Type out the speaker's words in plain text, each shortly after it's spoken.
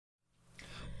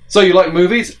So you like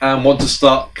movies and want to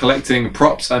start collecting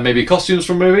props and maybe costumes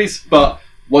from movies, but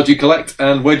what do you collect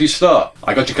and where do you start?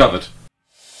 I got you covered.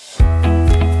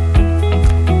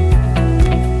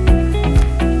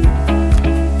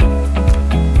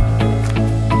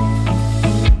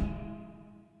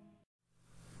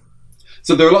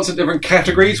 So there are lots of different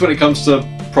categories when it comes to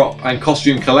prop and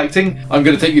costume collecting. I'm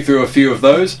going to take you through a few of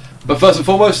those. But first and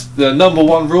foremost, the number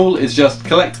one rule is just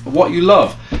collect what you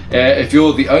love. If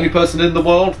you're the only person in the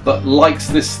world that likes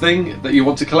this thing that you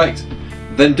want to collect,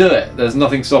 then do it. There's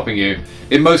nothing stopping you.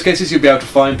 In most cases, you'll be able to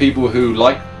find people who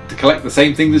like to collect the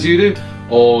same things as you do,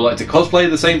 or like to cosplay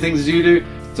the same things as you do.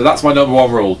 So that's my number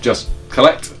one rule. Just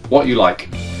collect what you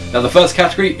like. Now the first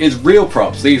category is real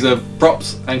props. These are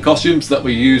props and costumes that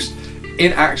were used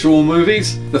in actual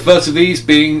movies. The first of these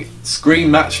being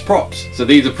screen matched props. So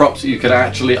these are props that you can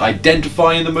actually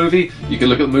identify in the movie. You can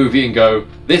look at the movie and go,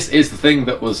 this is the thing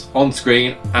that was on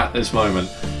screen at this moment.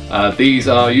 These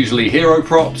are usually hero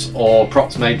props or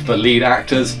props made for lead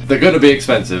actors. They're going to be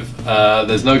expensive.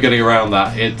 There's no getting around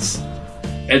that. It's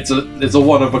a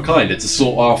one of a kind. It's a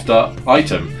sought after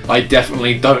item. I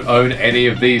definitely don't own any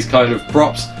of these kind of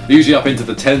props. Usually up into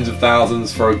the tens of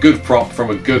thousands for a good prop from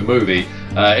a good movie.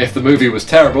 If the movie was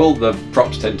terrible, the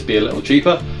props tend to be a little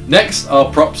cheaper. Next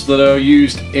are props that are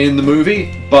used in the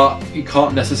movie, but you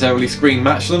can't necessarily screen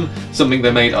match them. Something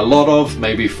they made a lot of,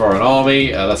 maybe for an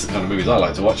army. That's the kind of movies I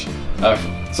like to watch.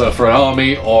 So for an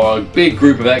army or a big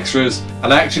group of extras,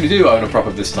 and I actually do own a prop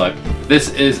of this type.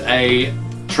 This is a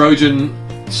Trojan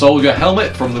soldier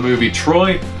helmet from the movie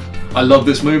Troy. I love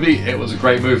this movie. It was a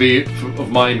great movie of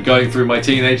mine going through my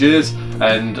teenage years,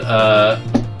 and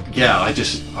yeah,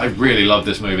 I really love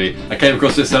this movie. I came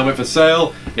across this helmet for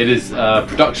sale. It is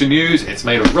production used. It's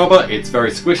made of rubber. It's very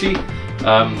squishy,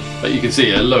 but you can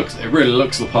see it really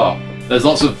looks the part. There's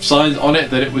lots of signs on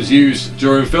it that it was used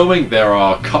during filming. There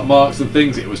are cut marks and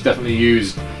things. It was definitely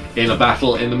used in a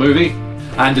battle in the movie.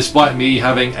 And despite me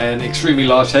having an extremely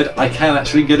large head, I can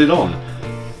actually get it on.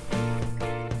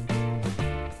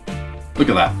 Look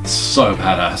at that, it's so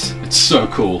badass. It's so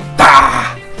cool.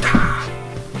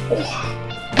 Oh.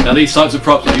 Now these types of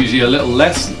props are usually a little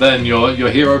less than your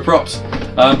hero props,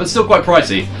 but still quite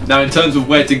pricey. Now in terms of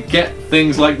where to get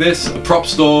things like this, a prop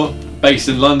store based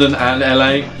in London and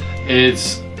LA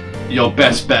is your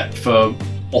best bet for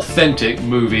authentic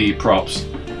movie props.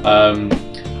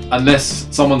 Unless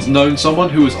someone's known someone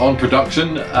who was on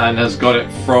production and has got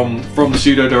it from the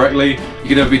studio directly, you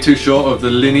can never be too sure of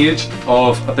the lineage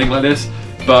of a thing like this.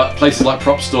 But places like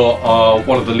Prop Store are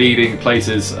one of the leading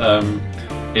places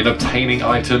in obtaining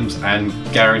items and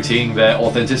guaranteeing their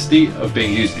authenticity of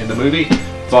being used in the movie.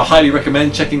 So I highly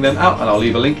recommend checking them out, and I'll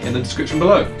leave a link in the description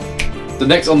below. The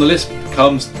next on the list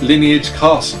comes lineage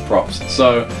cast props.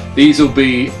 So these will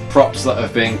be props that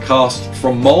have been cast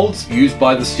from moulds used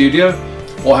by the studio,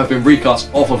 or have been recast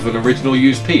off of an original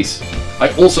used piece.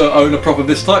 I also own a prop of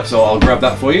this type, so I'll grab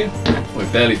that for you. Oh,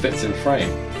 it barely fits in frame.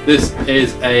 This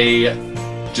is a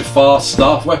Jafar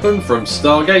staff weapon from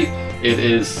Stargate. It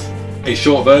is a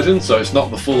short version, so it's not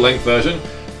the full-length version.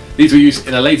 These were used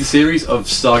in a later series of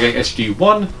Stargate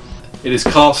SG-1. It is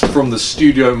cast from the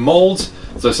studio molds,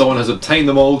 so someone has obtained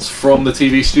the molds from the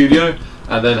TV studio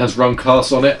and then has run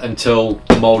casts on it until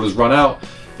the mold has run out.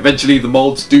 Eventually the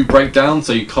molds do break down,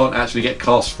 so you can't actually get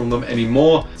casts from them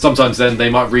anymore. Sometimes then they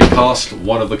might recast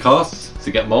one of the casts to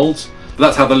get molds. But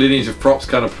that's how the lineage of props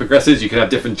kind of progresses. You can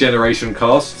have different generation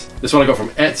casts. This one I got from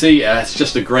Etsy. It's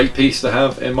just a great piece to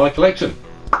have in my collection.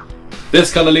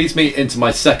 This kind of leads me into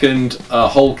my second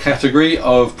whole category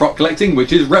of prop collecting,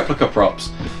 which is replica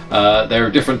props. There are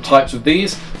different types of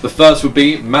these. The first would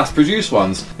be mass-produced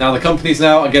ones. Now the companies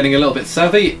now are getting a little bit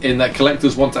savvy in that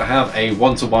collectors want to have a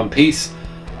one-to-one piece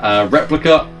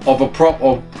replica of a prop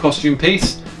or costume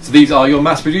piece. So these are your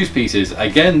mass-produced pieces.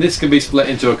 Again, this can be split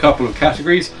into a couple of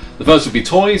categories. The first would be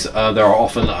toys. There are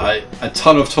often a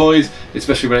ton of toys,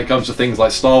 especially when it comes to things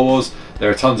like Star Wars. There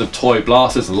are tons of toy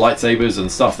blasters and lightsabers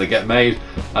and stuff that get made.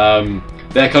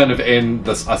 They're kind of in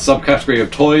a subcategory of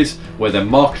toys where they're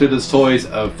marketed as toys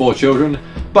for children,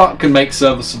 but can make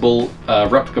serviceable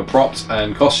replica props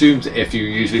and costumes if you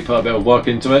usually put a bit of work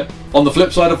into it. On the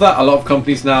flip side of that, a lot of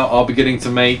companies now are beginning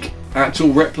to make actual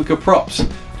replica props.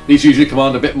 These usually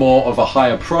command a bit more of a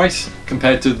higher price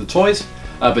compared to the toys,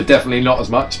 but definitely not as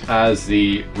much as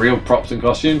the real props and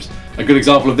costumes. A good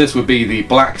example of this would be the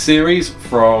Black series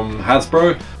from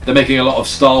Hasbro. They're making a lot of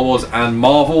Star Wars and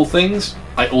Marvel things.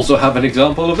 I also have an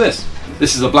example of this.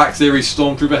 This is a Black series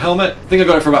Stormtrooper helmet. I think I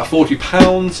got it for about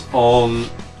 £40 on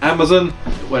Amazon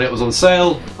when it was on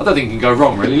sale. I don't think you can go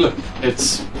wrong really. Look,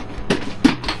 it's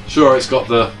got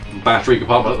the battery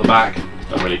compartment at the back.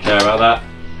 Don't really care about that.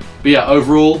 But yeah,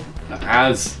 overall,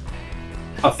 as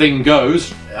a thing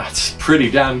goes, it's pretty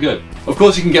damn good. Of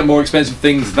course you can get more expensive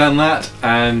things than that,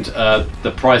 and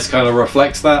the price kind of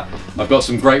reflects that. I've got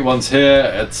some great ones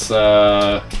here. It's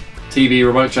TV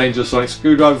remote changer sonic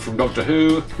screwdriver from Doctor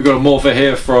Who. We've got a morpher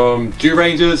here from Dew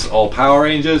Rangers or Power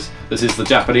Rangers. This is the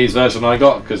Japanese version I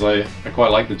got because I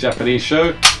quite like the Japanese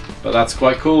show, but that's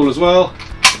quite cool as well.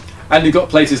 And you've got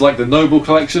places like the Noble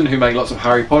Collection who make lots of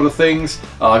Harry Potter things.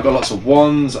 I've got lots of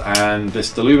wands and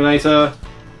this Deluminator,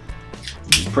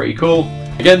 which is pretty cool.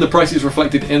 Again, the price is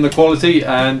reflected in the quality,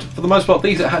 and for the most part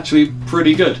these are actually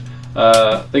pretty good.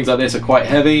 Things like this are quite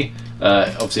heavy.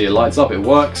 Obviously it lights up, it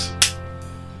works.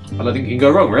 I don't think you can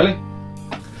go wrong, really.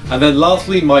 And then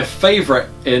lastly, my favourite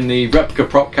in the replica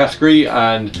prop category,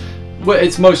 and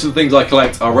it's most of the things I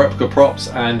collect are replica props,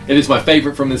 and it is my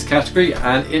favourite from this category,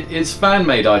 and it is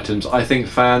fan-made items. I think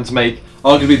fans make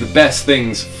arguably the best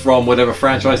things from whatever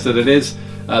franchise that it is.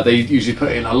 They usually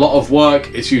put in a lot of work.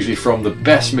 It's usually from the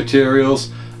best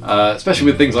materials, especially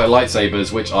with things like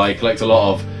lightsabers, which I collect a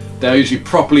lot of. They're usually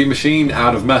properly machined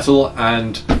out of metal,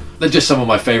 and they're just some of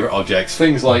my favourite objects.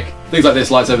 Things like this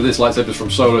lightsaber. This lightsaber is from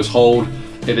Solo's Hold.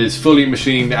 It is fully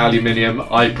machined aluminium.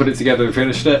 I put it together and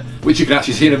finished it, which you can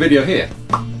actually see in a video here.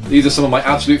 These are some of my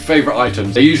absolute favourite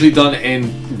items. They're usually done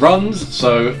in runs,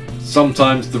 so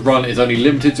sometimes the run is only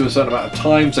limited to a certain amount of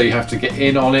time, so you have to get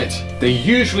in on it. They're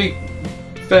usually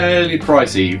fairly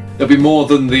pricey. They'll be more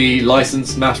than the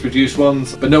licensed mass-produced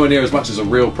ones, but nowhere near as much as a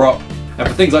real prop. And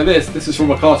for things like this is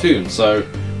from a cartoon, so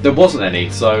there wasn't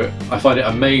any. So I find it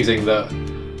amazing that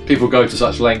people go to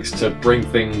such lengths to bring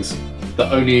things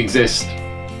that only exist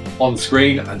on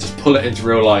screen and just pull it into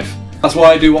real life. That's why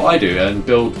I do what I do and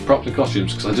build props and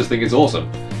costumes, because I just think it's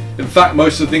awesome. In fact,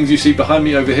 most of the things you see behind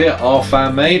me over here are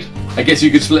fan-made. I guess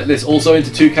you could split this also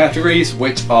into two categories,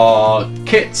 which are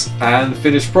kits and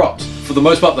finished props. For the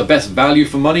most part, the best value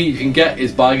for money you can get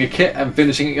is buying a kit and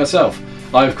finishing it yourself.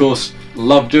 I, of course,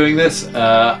 love doing this.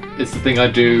 It's the thing I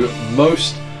do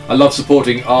most. I love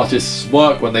supporting artists'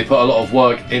 work when they put a lot of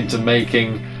work into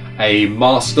making a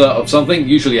master of something,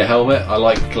 usually a helmet. I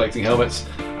like collecting helmets.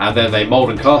 And then they mould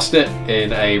and cast it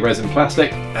in a resin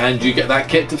plastic, and you get that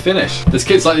kit to finish. There's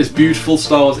kits like this beautiful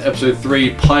Star Wars Episode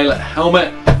 3 pilot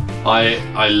helmet.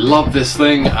 I love this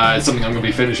thing. It's something I'm going to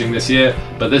be finishing this year,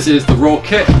 but this is the raw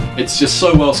kit. It's just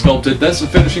so well sculpted. There's some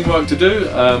finishing work to do,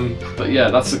 but yeah,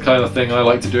 that's the kind of thing I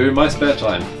like to do in my spare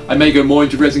time. I may go more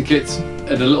into resin kits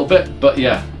in a little bit, but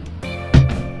yeah,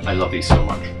 I love these so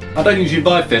much. I don't usually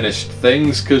buy finished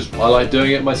things because I like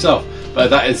doing it myself, but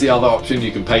that is the other option.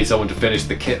 You can pay someone to finish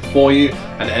the kit for you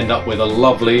and end up with a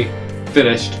lovely,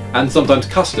 finished, and sometimes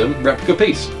custom replica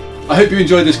piece. I hope you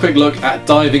enjoyed this quick look at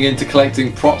diving into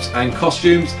collecting props and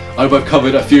costumes. I hope I've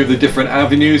covered a few of the different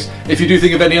avenues. If you do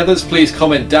think of any others, please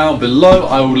comment down below.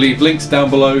 I will leave links down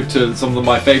below to some of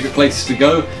my favourite places to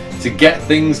go to get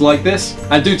things like this.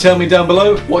 And do tell me down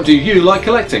below, what do you like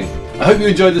collecting? I hope you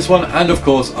enjoyed this one, and of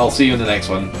course, I'll see you in the next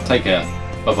one. Take care.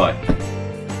 Bye bye.